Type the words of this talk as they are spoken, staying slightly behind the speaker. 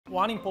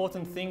One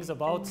important thing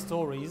about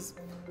stories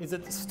is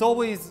that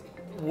stories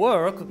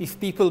work if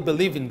people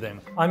believe in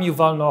them. I'm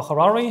Yuval Noah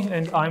Harari,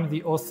 and I'm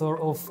the author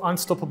of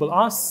Unstoppable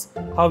Us: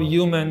 How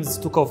Humans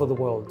Took Over the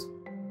World.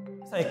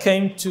 I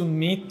came to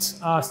meet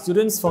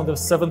students from the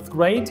 7th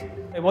grade.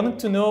 I wanted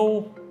to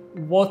know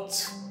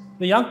what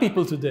the young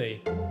people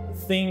today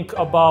think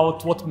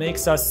about what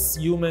makes us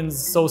humans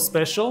so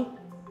special,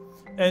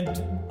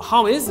 and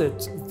how is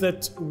it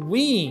that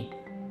we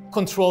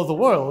control the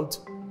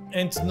world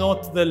and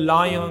not the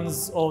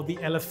lions or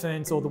the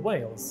elephants or the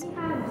whales. We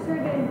have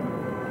certain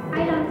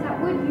items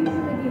that would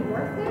usually be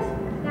worthless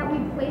that we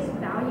place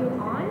value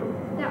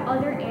on that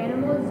other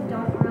animals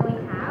don't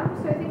really have.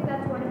 So I think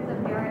that's one of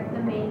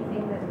the main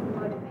things that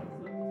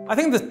motivates me. I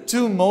think the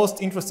two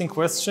most interesting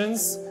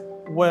questions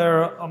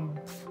were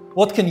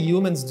what can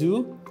humans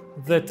do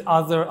that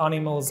other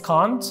animals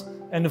can't?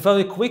 And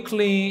very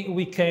quickly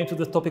we came to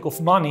the topic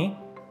of money,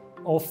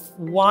 of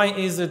why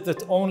is it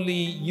that only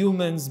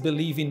humans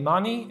believe in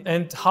money,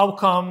 and how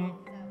come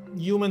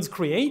humans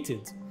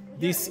created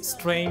this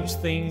strange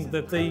thing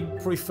that they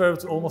prefer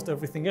to almost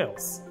everything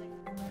else.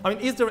 I mean,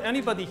 is there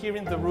anybody here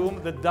in the room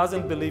that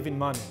doesn't believe in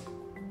money?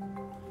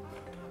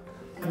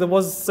 There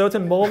was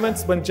certain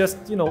moments when just,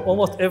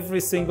 almost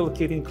every single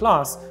kid in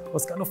class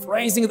was kind of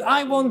raising it.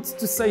 I want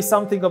to say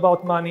something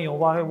about money, or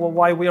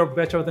why we are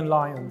better than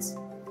lions.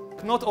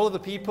 Not all the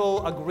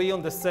people agree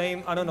on the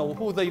same,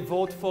 who they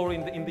vote for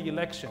in the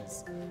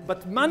elections.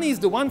 But money is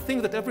the one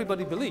thing that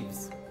everybody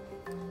believes.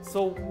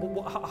 So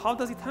how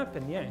does it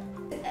happen? Yeah.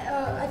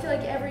 I feel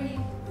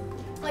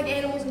like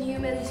animals and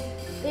humans,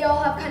 they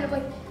all have kind of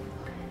like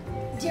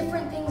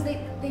different things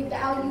they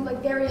value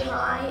like very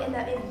high, and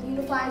that it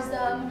unifies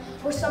them,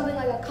 or something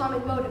like a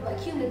common motive.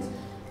 Like humans,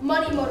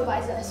 money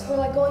motivates us, or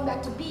like going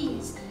back to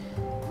bees,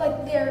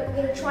 like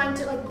they're trying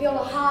to like build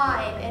a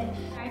hive. And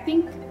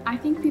I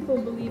think people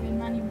believe in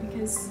money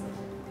because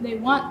they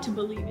want to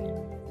believe in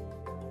it.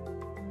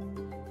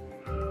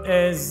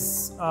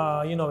 As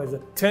as a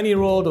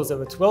 10-year-old or as a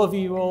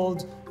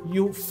 12-year-old,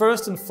 you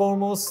first and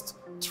foremost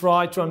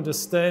try to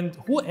understand,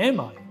 who am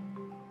I?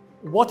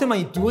 What am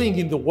I doing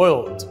in the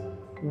world?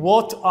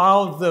 What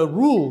are the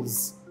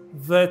rules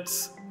that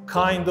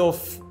kind of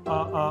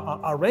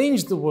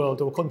arrange the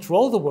world or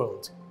control the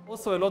world?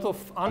 Also a lot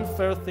of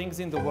unfair things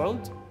in the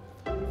world.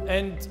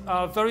 And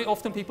very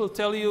often people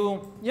tell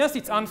you, yes,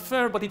 it's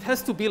unfair, but it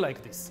has to be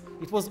like this.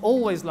 It was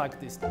always like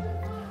this.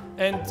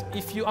 And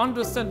if you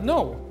understand,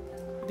 no,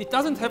 it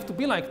doesn't have to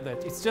be like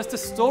that. It's just a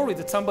story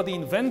that somebody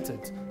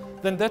invented.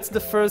 Then that's the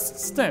first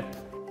step.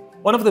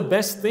 One of the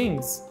best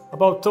things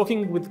about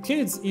talking with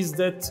kids is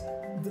that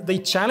they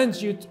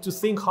challenge you to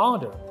think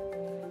harder,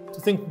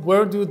 to think,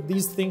 where do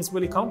these things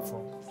really come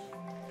from?